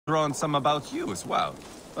Drawn some about you as well.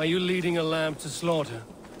 Are you leading a lamb to slaughter?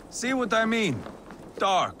 See what I mean?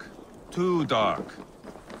 Dark. Too dark.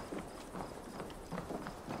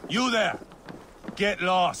 You there! Get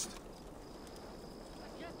lost!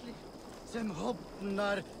 Sem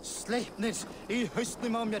hopnar sleipnis I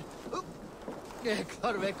haustnum á mér. Ég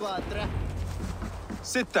þarf eitthvað að drekka.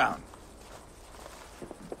 Sit down.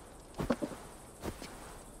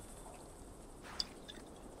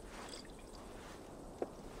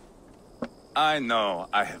 I know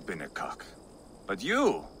I have been a cock, but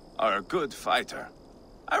you are a good fighter.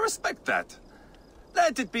 I respect that.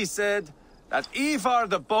 Let it be said that Ivar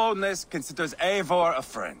the Boneless considers Eivor a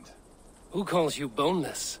friend. Who calls you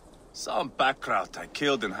boneless? Some backrout I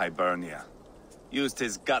killed in Hibernia. Used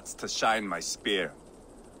his guts to shine my spear.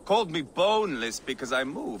 Called me boneless because I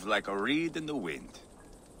move like a reed in the wind.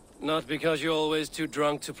 Not because you're always too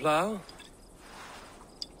drunk to plow?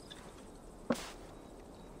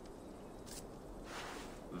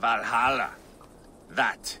 Valhalla.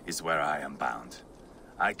 That is where I am bound.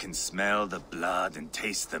 I can smell the blood and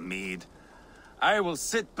taste the mead. I will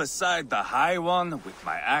sit beside the High One with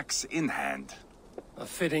my axe in hand. A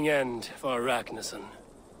fitting end for Ragnarsson.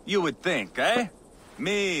 You would think, eh?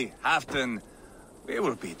 Me, Halfdan, we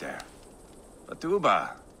will be there. But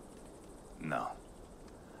Uba... no.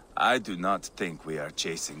 I do not think we are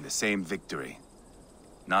chasing the same victory.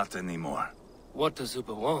 Not anymore. What does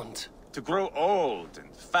Uba want? To grow old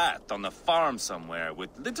and fat on a farm somewhere with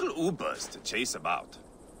little Ubas to chase about.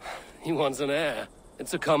 He wants an heir.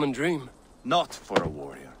 It's a common dream. Not for a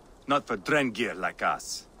warrior. Not for Drengir like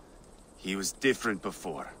us. He was different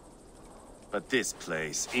before. But this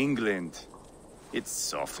place, England, it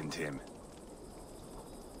softened him.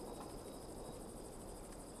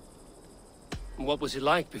 What was he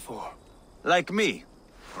like before? Like me.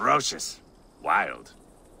 Ferocious. Wild.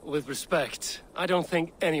 With respect, I don't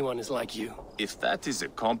think anyone is like you. If that is a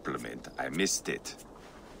compliment, I missed it.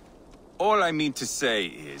 All I mean to say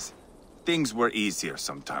is, things were easier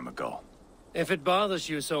some time ago. If it bothers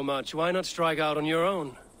you so much, why not strike out on your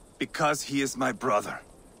own? Because he is my brother.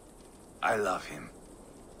 I love him.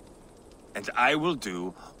 And I will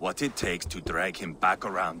do what it takes to drag him back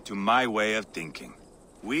around to my way of thinking.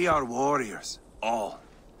 We are warriors, all.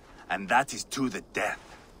 And that is to the death.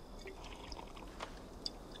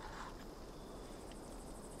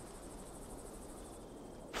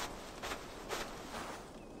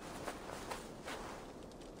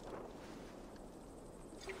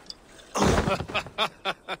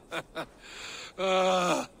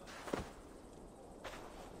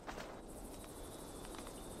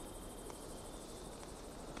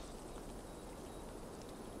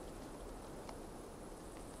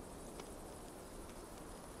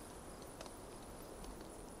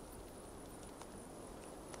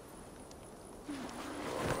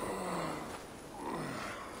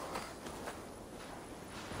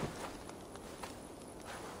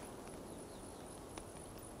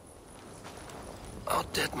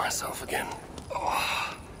 Outdid myself again.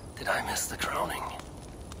 Oh, did I miss the crowning?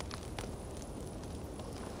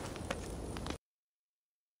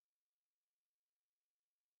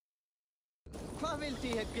 Hvað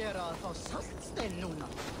vildi ég gera að fá saltstein núna?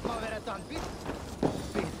 Má vera Danby?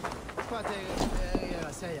 Hvað er ég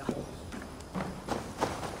að segja?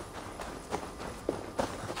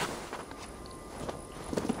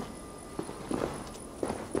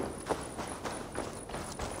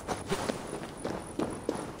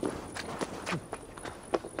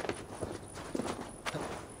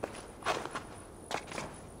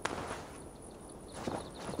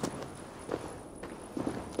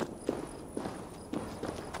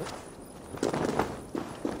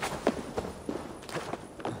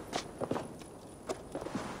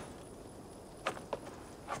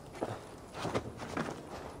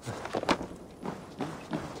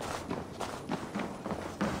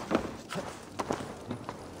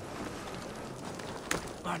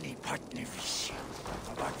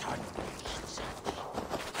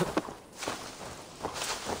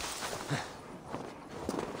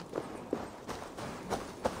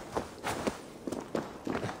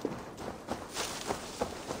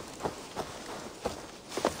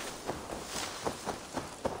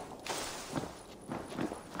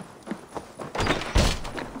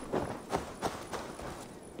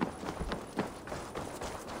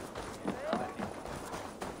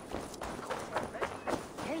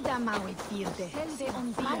 Maui fielde. Helde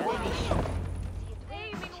on fire.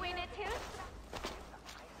 Aiming win it too.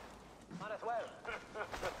 Might as well.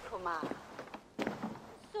 Come on.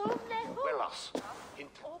 Willas.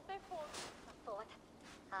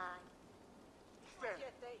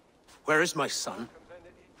 Where is my son?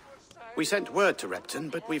 We sent word to Repton,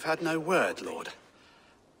 but we've had no word, Lord.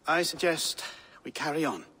 I suggest we carry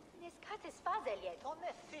on.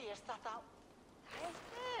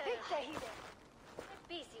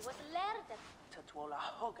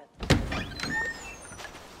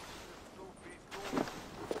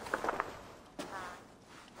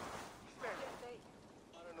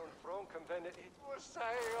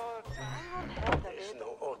 There's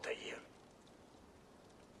no order here.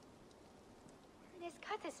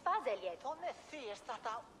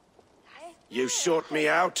 You sought me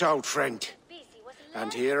out, old friend.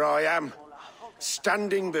 And here I am,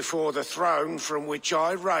 standing before the throne from which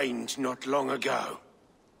I reigned not long ago.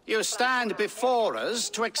 You stand before us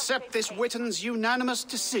to accept this Witten's unanimous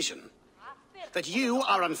decision. That you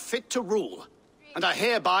are unfit to rule, and are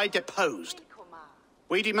hereby deposed.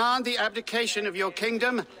 We demand the abdication of your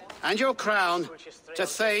kingdom and your crown to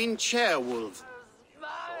Thane Chairwolf.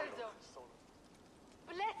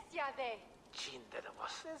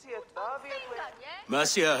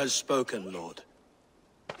 Mercia has spoken, Lord.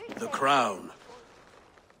 The crown.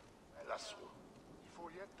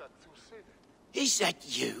 Is that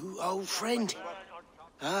you, old friend?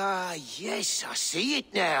 Ah, yes, I see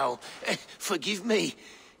it now. Forgive me.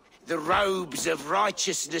 The robes of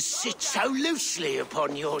righteousness sit so loosely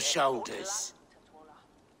upon your shoulders.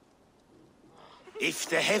 If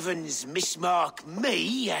the heavens mismark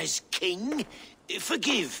me as king,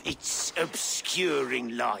 forgive its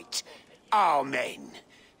obscuring light. Amen.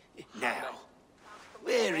 Now,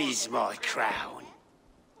 where is my crown?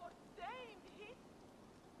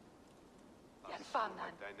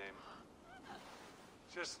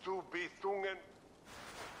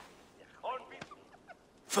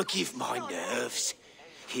 Forgive my nerves.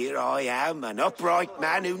 Here I am, an upright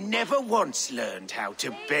man who never once learned how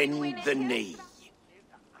to bend the knee.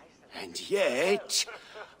 And yet,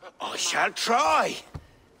 I shall try.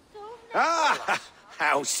 Ah,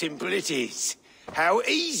 how simple it is. How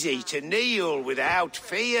easy to kneel without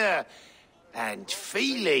fear and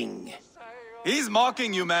feeling. He's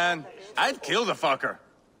mocking you, man. I'd kill the fucker.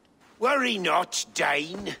 Worry not,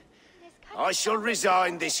 Dane. I shall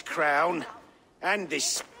resign this crown, and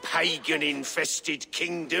this pagan-infested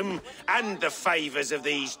kingdom, and the favours of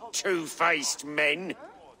these two-faced men.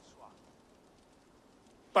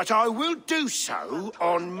 But I will do so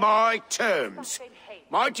on my terms.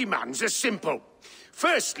 My demands are simple.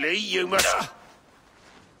 Firstly, you must...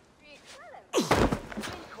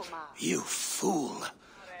 You fool.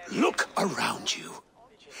 Look around you.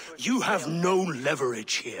 You have no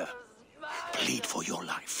leverage here. Plead for your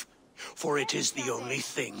life, for it is the only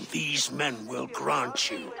thing these men will grant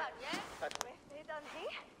you.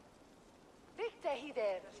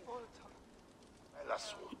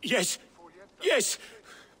 Yes, yes.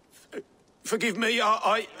 Forgive me,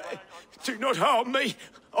 I do not harm me.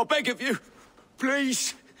 I beg of you.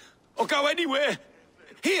 Please. I'll go anywhere.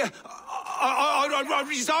 Here. I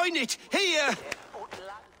resign it. Here.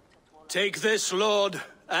 Take this lord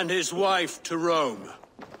and his wife to Rome.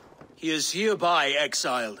 He is hereby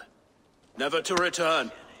exiled, never to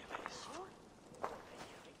return.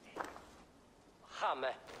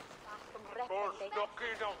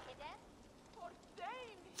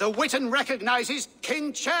 The Witten recognizes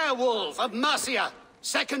King Chairwolf of Mercia,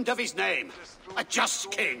 second of his name. A just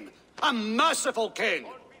king, a merciful king.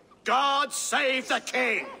 God save the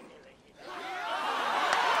king!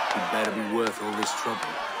 It better be worth all this trouble.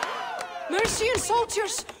 Mercian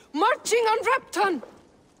soldiers, marching on Repton!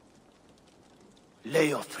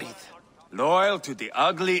 Leofrid. Loyal to the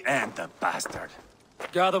ugly and the bastard.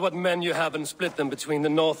 Gather what men you have and split them between the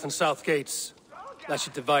north and south gates. That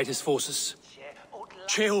should divide his forces.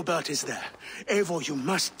 Ceolbert is there. Eivor, you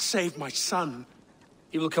must save my son.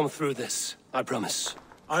 He will come through this, I promise.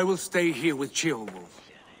 I will stay here with Ceolwolf.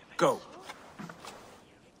 Go.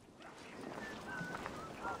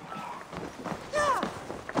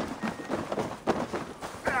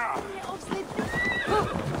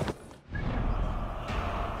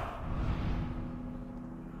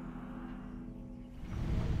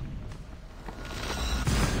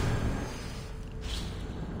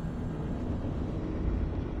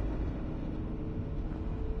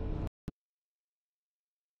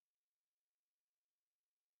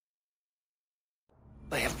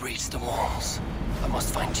 They have breached the walls. I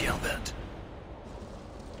must find Ceolbert.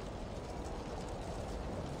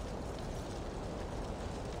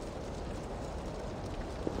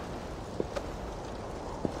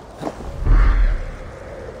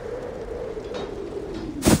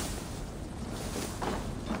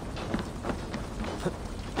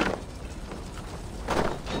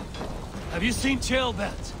 Have you seen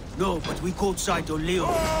Ceolbert? No, but we caught sight of Leo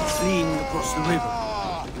fleeing across the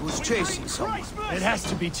river. He was chasing someone. It has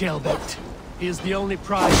to be Tailbent. He is the only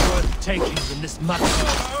prize worth taking in this matter.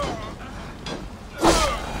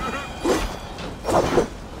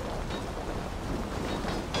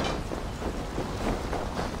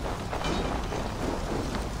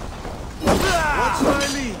 What's my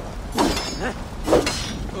lead?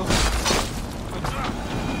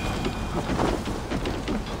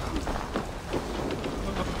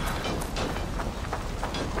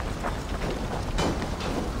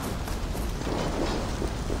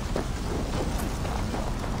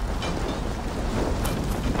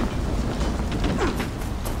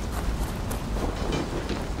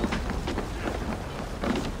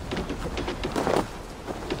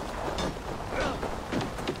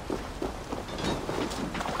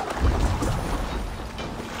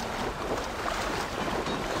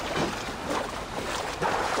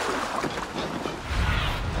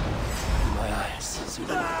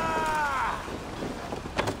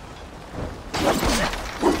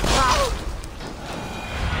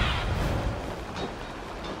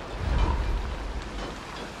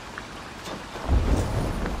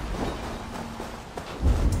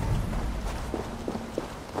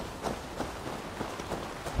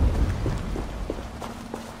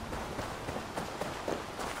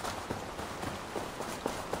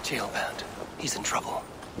 Jailbound. He's in trouble.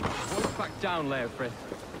 I won't back down, Leofrith.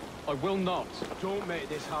 I will not. Don't make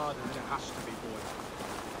this harder than it has to be,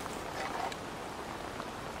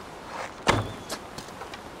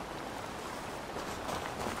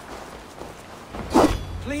 boy.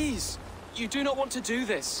 Please! You do not want to do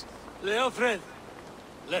this. Leofrith,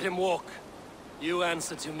 let him walk. You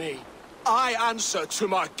answer to me. I answer to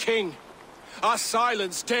my king. I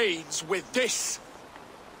silence Danes with this.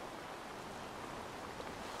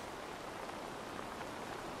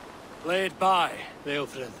 Lay it by,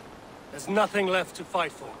 Leofrith. There's nothing left to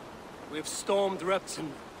fight for. We've stormed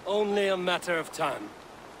Repton. Only a matter of time.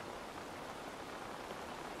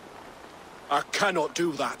 I cannot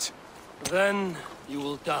do that. Then you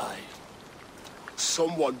will die.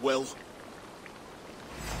 Someone will.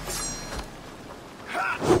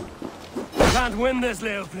 You can't win this,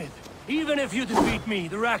 Leofrith. Even if you defeat me,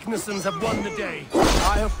 the Ragnarsons have won the day.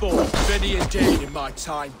 I have fought many a day in my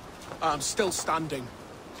time. I'm still standing.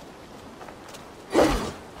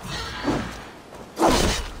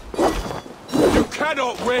 You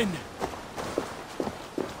cannot win!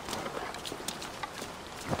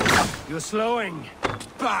 You're slowing.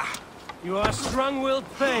 Bah! You are strong-willed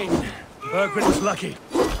Thane. Bergrid was lucky.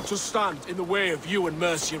 To stand in the way of you and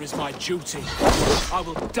Mercia is my duty. I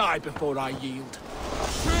will die before I yield.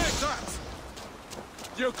 Take that!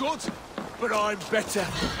 You're good, but I'm better.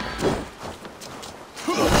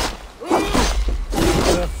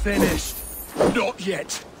 You're finished. Not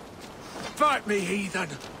yet. Fight me, heathen!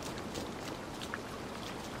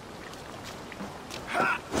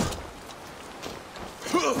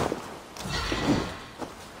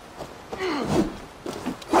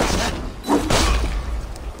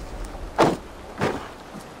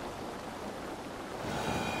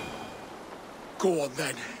 Go on,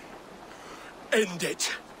 then. End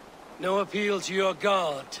it. No appeal to your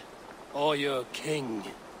god, or your king.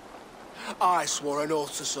 I swore an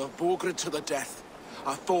oath to serve Borgred to the death.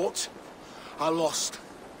 I fought. I lost.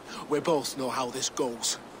 We both know how this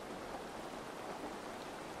goes.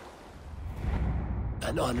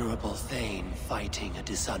 An honorable Thane fighting a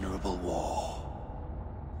dishonorable war.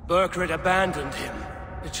 Bergred abandoned him,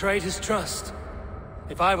 betrayed his trust.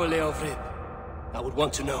 If I were Leofrith, I would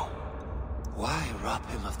want to know. Why rob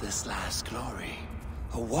him of this last glory?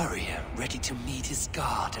 A warrior ready to meet his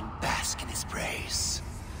god and bask in his praise.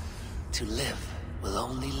 To live will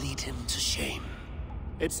only lead him to shame.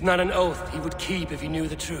 It's not an oath he would keep if he knew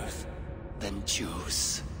the truth. Then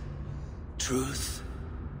choose. Truth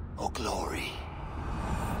or glory.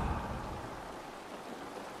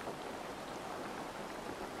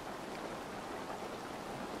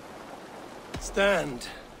 Stand,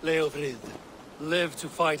 Leofrith. Live to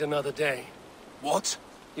fight another day. What?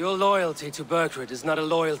 Your loyalty to Bergred is not a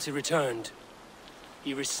loyalty returned.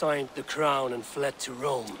 He resigned the crown and fled to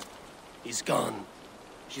Rome. He's gone.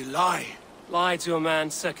 You lie. Lie to a man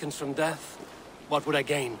seconds from death? What would I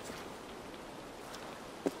gain?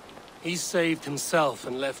 He saved himself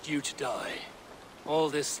and left you to die. All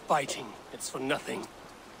this fighting, it's for nothing.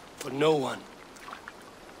 For no one.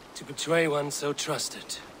 To betray one so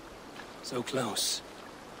trusted. So close.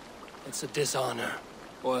 It's a dishonor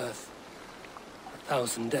worth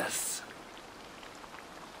 1,000 deaths.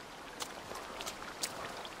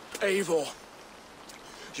 Eivor,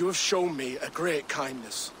 you have shown me a great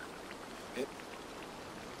kindness.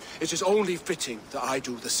 It is only fitting that I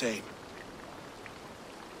do the same.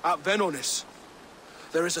 At Venonis,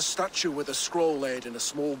 there is a statue with a scroll laid in a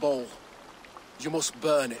small bowl. You must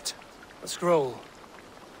burn it. A scroll?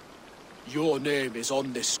 Your name is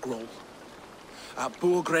on this scroll. At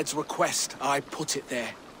Burgred's request, I put it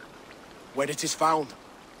there. When it is found,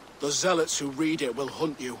 the zealots who read it will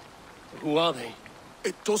hunt you. Who are they?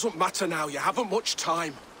 It doesn't matter now, you haven't much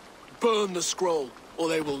time. Burn the scroll, or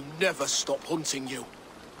they will never stop hunting you.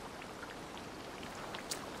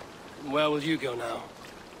 Where will you go now?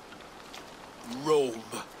 Rome.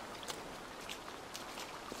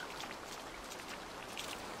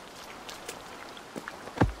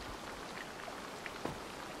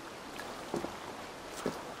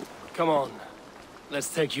 Come on.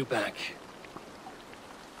 Let's take you back.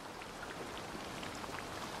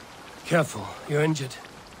 Careful, you're injured.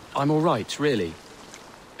 I'm all right, really.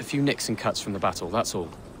 A few nicks and cuts from the battle, that's all.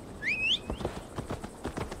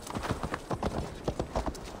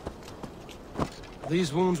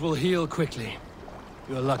 These wounds will heal quickly.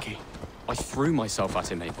 You're lucky. I threw myself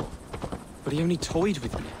at him, Abel. But he only toyed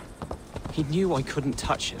with me. He knew I couldn't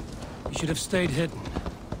touch him. You should have stayed hidden.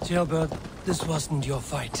 Jailbird, this wasn't your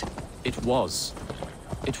fight. It was.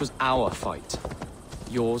 It was our fight.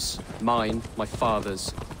 Yours, mine, my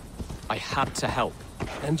father's. I had to help.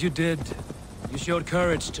 And you did. You showed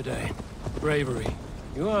courage today. Bravery.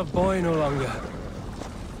 You are a boy no longer.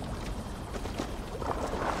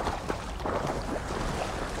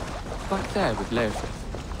 Back there with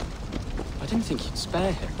Leofrith. I didn't think you'd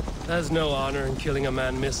spare him. There's no honor in killing a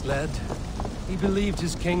man misled. He believed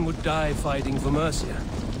his king would die fighting for Mercia.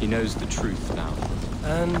 He knows the truth now.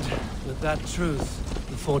 And with that truth,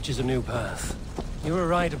 he forges a new path. You were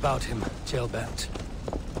right about him, Jailbert.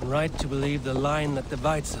 And right to believe the line that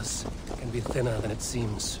divides us can be thinner than it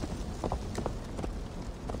seems.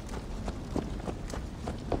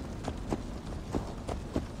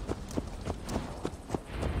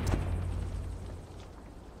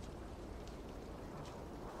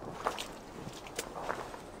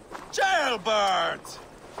 Jailbird!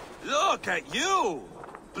 Look at you!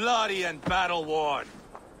 Bloody and battle-worn.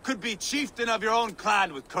 Could be chieftain of your own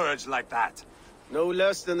clan with courage like that. No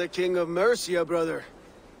less than the king of Mercia, brother.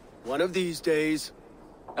 One of these days.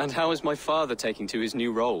 And how is my father taking to his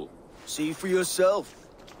new role? See for yourself.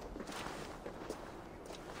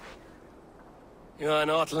 You're an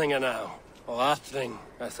Ortlinger now. Or Athling,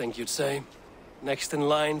 I think you'd say. Next in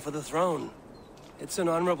line for the throne. It's an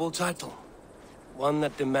honorable title. One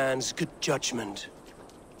that demands good judgment.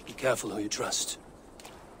 Be careful who you trust.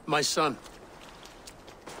 My son.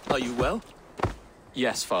 Are you well?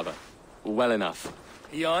 Yes, father. Well enough.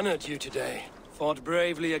 He honored you today. Fought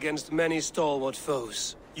bravely against many stalwart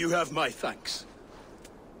foes. You have my thanks.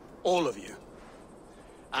 All of you.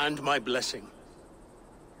 And my blessing.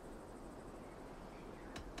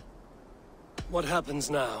 What happens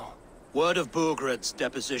now? Word of Burgred's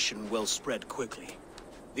deposition will spread quickly.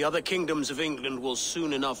 The other kingdoms of England will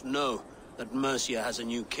soon enough know that Mercia has a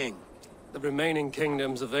new king. The remaining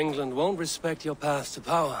kingdoms of England won't respect your path to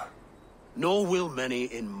power. Nor will many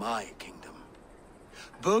in my kingdom.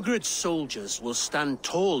 Burgred's soldiers will stand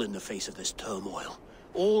tall in the face of this turmoil,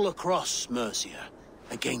 all across Mercia,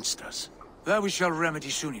 against us. That we shall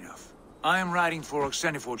remedy soon enough. I am riding for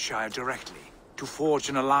Oxenfordshire directly, to forge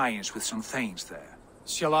an alliance with some thanes there.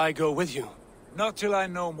 Shall I go with you? Not till I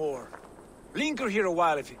know more. Linger here a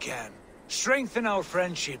while if you can. Strengthen our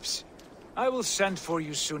friendships. I will send for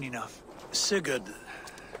you soon enough. Sigurd,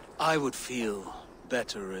 I would feel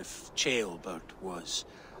better if Jailbert was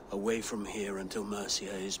away from here until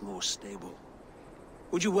Mercia is more stable.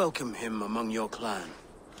 Would you welcome him among your clan?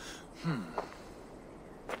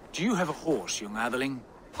 Do you have a horse, young Atheling?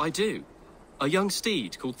 I do. A young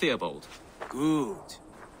steed called Theobald. Good.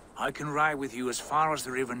 I can ride with you as far as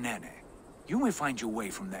the River Nene. You may find your way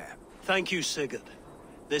from there. Thank you, Sigurd.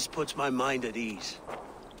 This puts my mind at ease.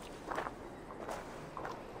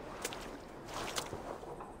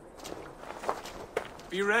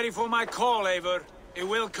 Be ready for my call, Eivor. It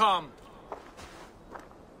will come.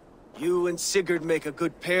 You and Sigurd make a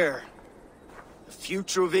good pair. The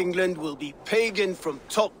future of England will be pagan from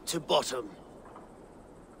top to bottom.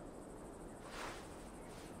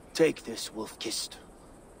 Take this, Wolf-Kissed,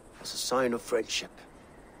 as a sign of friendship.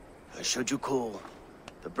 And should you call,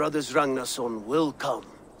 the brothers Ragnarsson will come.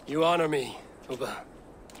 You honor me, Uba.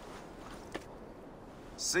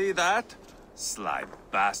 See that? Sly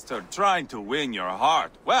bastard, trying to win your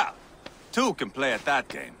heart. Well, two can play at that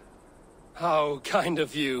game. How kind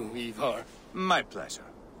of you, Ivar. My pleasure.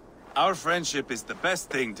 Our friendship is the best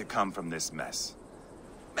thing to come from this mess.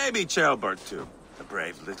 Maybe Jailbert too, a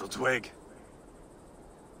brave little twig.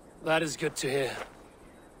 That is good to hear.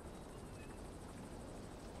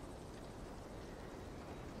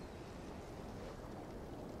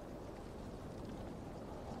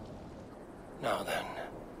 Now then,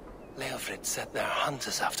 Leofrid set their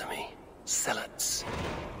hunters after me. Zealots.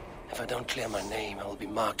 If I don't clear my name, I will be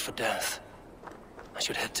marked for death. I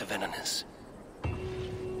should head to Venenis.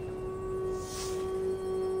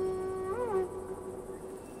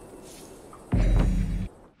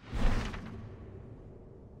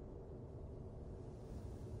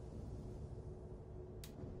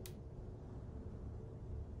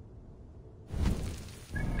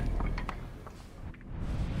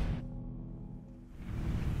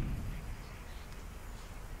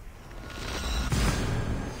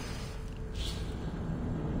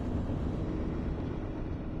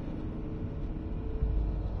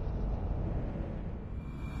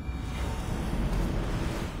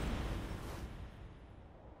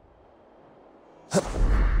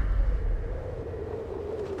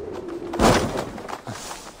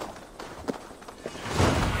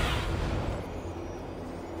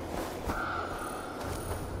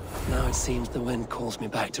 Now it seems the wind calls me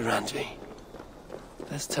back to Randvi.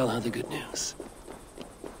 Let's tell her the good news.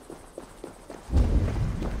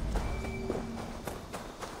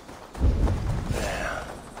 There.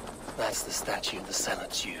 That's the statue the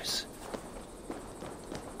Zealots use.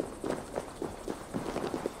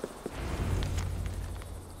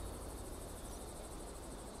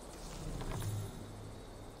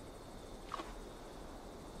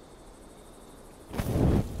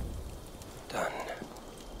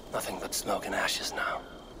 Nothing but smoke and ashes now.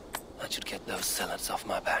 That should get those zealots off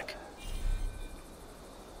my back.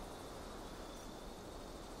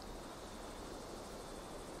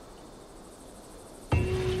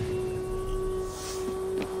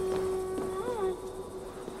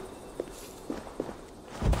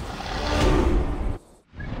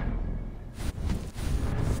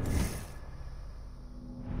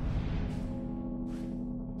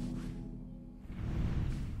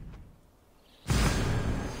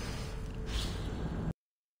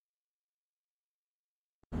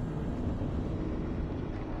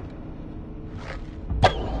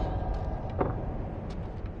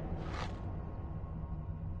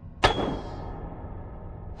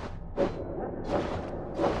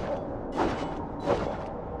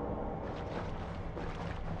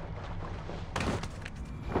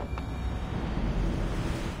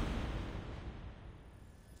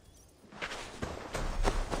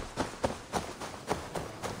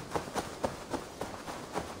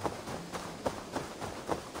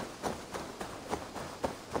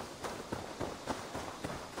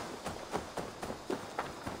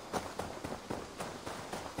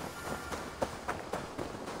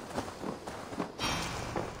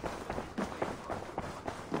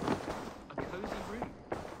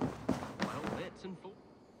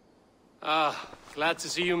 Ah, glad to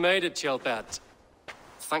see you made it, Kjellbat.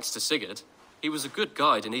 Thanks to Sigurd. He was a good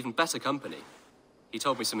guide and even better company. He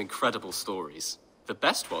told me some incredible stories. The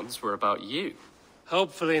best ones were about you.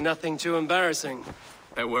 Hopefully nothing too embarrassing.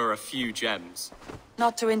 There were a few gems.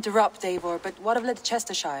 Not to interrupt, Eivor, but what of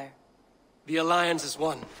Leicestershire? The Alliance is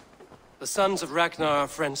one. The sons of Ragnar are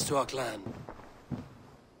friends to our clan.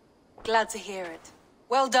 Glad to hear it.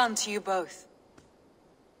 Well done to you both.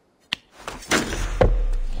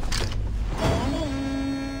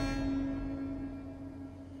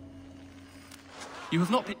 You have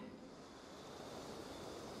not been...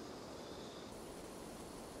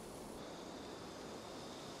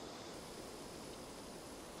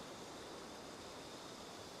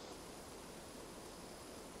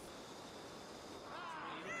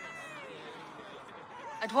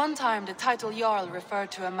 At one time, the title Jarl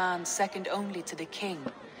referred to a man second only to the king.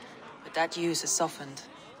 But that use has softened.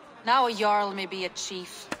 Now a Jarl may be a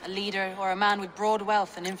chief, a leader, or a man with broad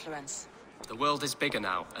wealth and influence. The world is bigger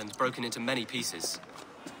now, and broken into many pieces.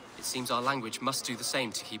 It seems our language must do the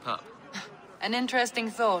same to keep up. An interesting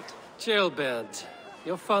thought. Kjellbat,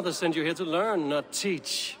 your father sent you here to learn, not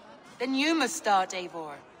teach. Then you must start,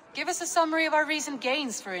 Eivor. Give us a summary of our recent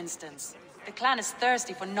gains, for instance. The clan is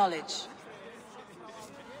thirsty for knowledge.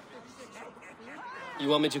 You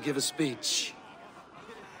want me to give a speech?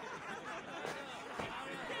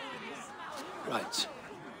 Right.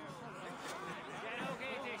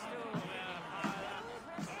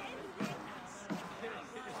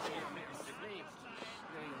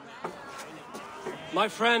 My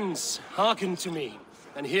friends, hearken to me,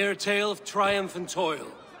 and hear a tale of triumph and toil.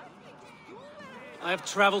 I have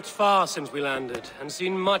traveled far since we landed, and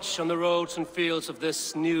seen much on the roads and fields of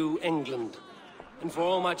this new England. And for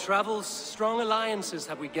all my travels, strong alliances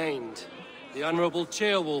have we gained. The Honorable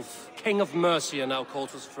Ceolwulf, King of Mercia, now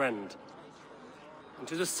calls us friend. And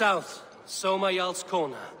to the south, Soma Jarl's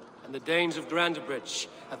Corner, and the Danes of Grandebridge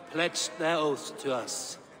have pledged their oath to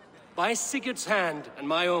us. By Sigurd's hand and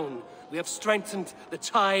my own, we have strengthened the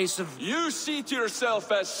ties of... You seat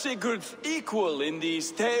yourself as Sigurd's equal in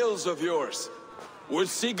these tales of yours. Would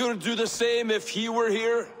Sigurd do the same if he were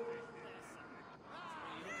here?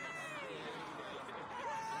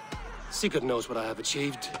 Sigurd knows what I have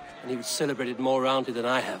achieved, and he would celebrate it more roundly than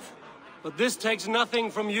I have. But this takes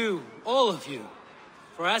nothing from you, all of you.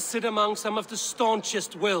 For I sit among some of the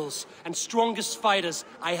staunchest wills and strongest fighters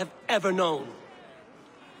I have ever known.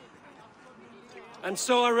 And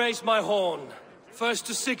so I raise my horn, first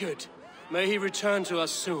to Sigurd, may he return to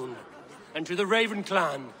us soon, and to the Raven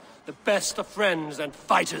clan, the best of friends and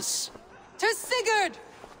fighters. To Sigurd!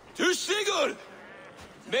 To Sigurd!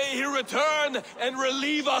 May he return and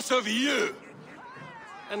relieve us of you!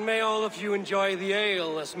 And may all of you enjoy the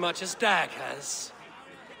ale as much as Dag has.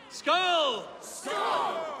 Skull!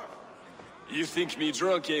 Skull! You think me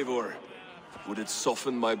drunk, Eivor? Would it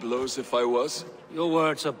soften my blows if I was? Your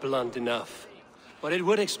words are blunt enough, but it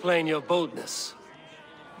would explain your boldness.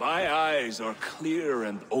 My eyes are clear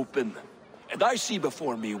and open, and I see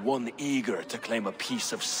before me one eager to claim a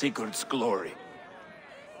piece of Sigurd's glory.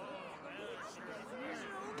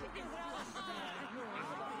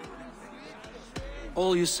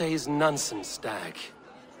 All you say is nonsense, Dag.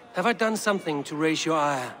 Have I done something to raise your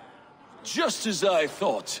ire? Just as I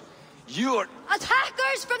thought. You're...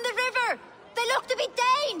 Attackers from the river! They look to be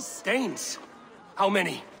Danes! Danes? How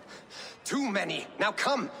many? Too many. Now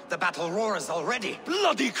come, the battle roars already.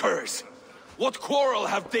 Bloody curse! What quarrel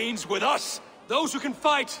have Danes with us? Those who can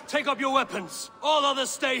fight, take up your weapons. All others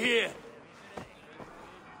stay here.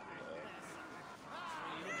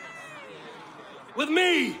 With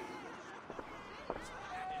me!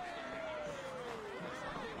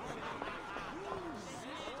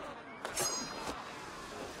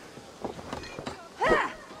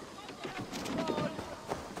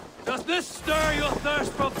 Does this stir your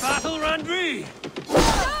thirst for battle, Randri?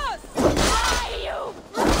 Yes! Why, you?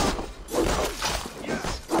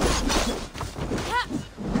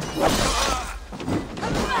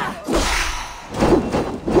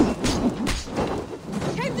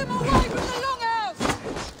 Keep them away from the longhouse!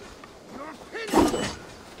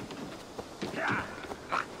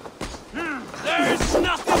 There's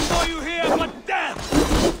nothing for you here but death!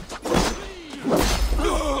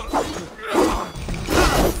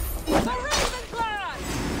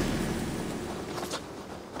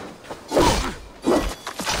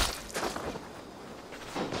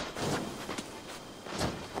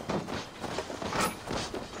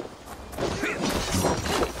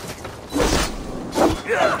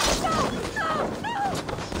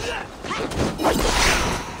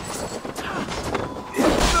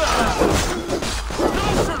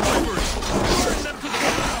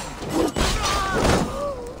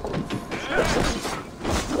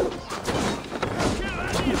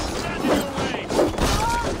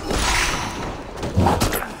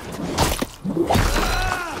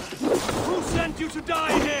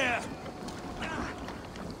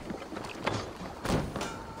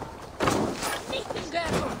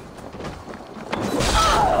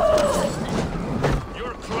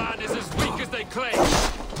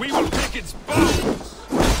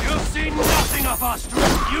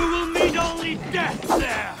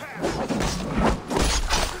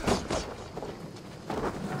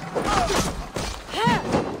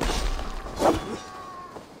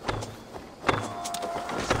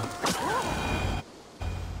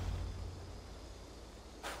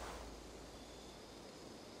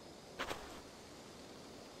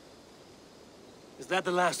 Is that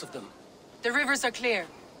the last of them? The rivers are clear.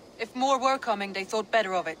 If more were coming, they thought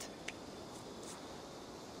better of it.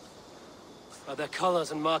 By their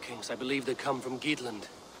colors and markings, I believe they come from Geatland.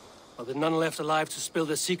 While there are none left alive to spill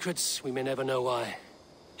their secrets, we may never know why.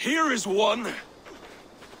 Here is one!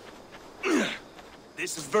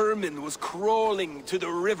 This vermin was crawling to the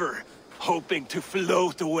river, hoping to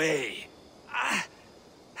float away.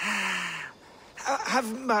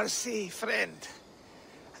 Have mercy, friend.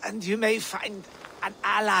 And you may find an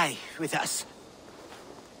ally with us.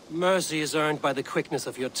 Mercy is earned by the quickness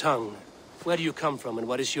of your tongue. Where do you come from, and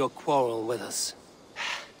what is your quarrel with us?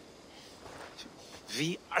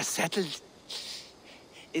 We are settled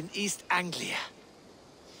in East Anglia.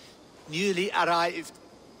 Newly arrived,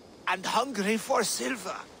 and hungry for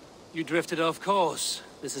silver. You drifted off course.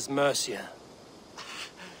 This is Mercia.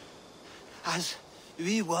 As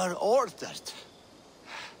we were ordered.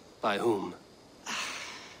 By whom?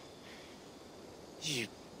 You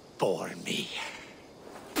bore me.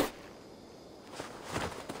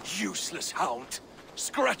 Useless hound!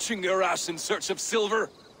 Scratching your ass in search of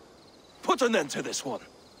silver! Put an end to this one!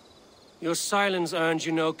 Your silence earned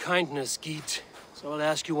you no kindness, Geet. So I'll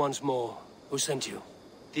ask you once more. Who sent you?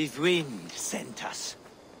 The wind sent us.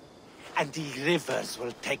 And the rivers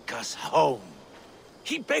will take us home.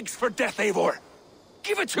 He begs for death, Eivor!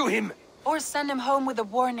 Give it to him! Or send him home with a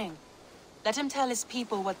warning. Let him tell his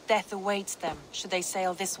people what death awaits them, should they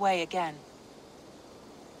sail this way again.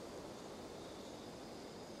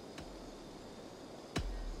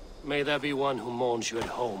 May there be one who mourns you at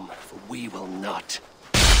home, for we will not.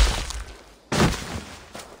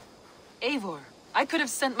 Eivor, I could have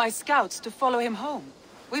sent my scouts to follow him home.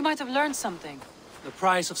 We might have learned something. The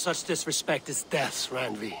price of such disrespect is death,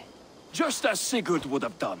 Randvi. Just as Sigurd would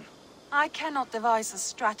have done. I cannot devise a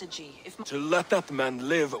strategy if... To let that man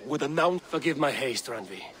live would announce... Forgive my haste,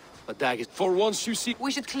 Randvi. But Dag is... For once you see...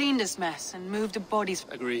 We should clean this mess and move the bodies...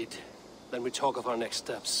 Agreed. Then we talk of our next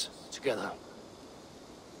steps. Together.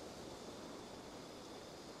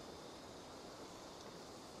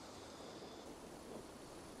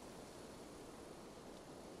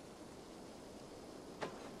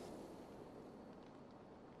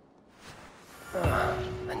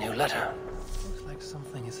 A new letter. Looks like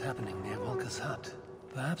something is happening near Volker's hut.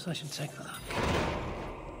 Perhaps I should take a look.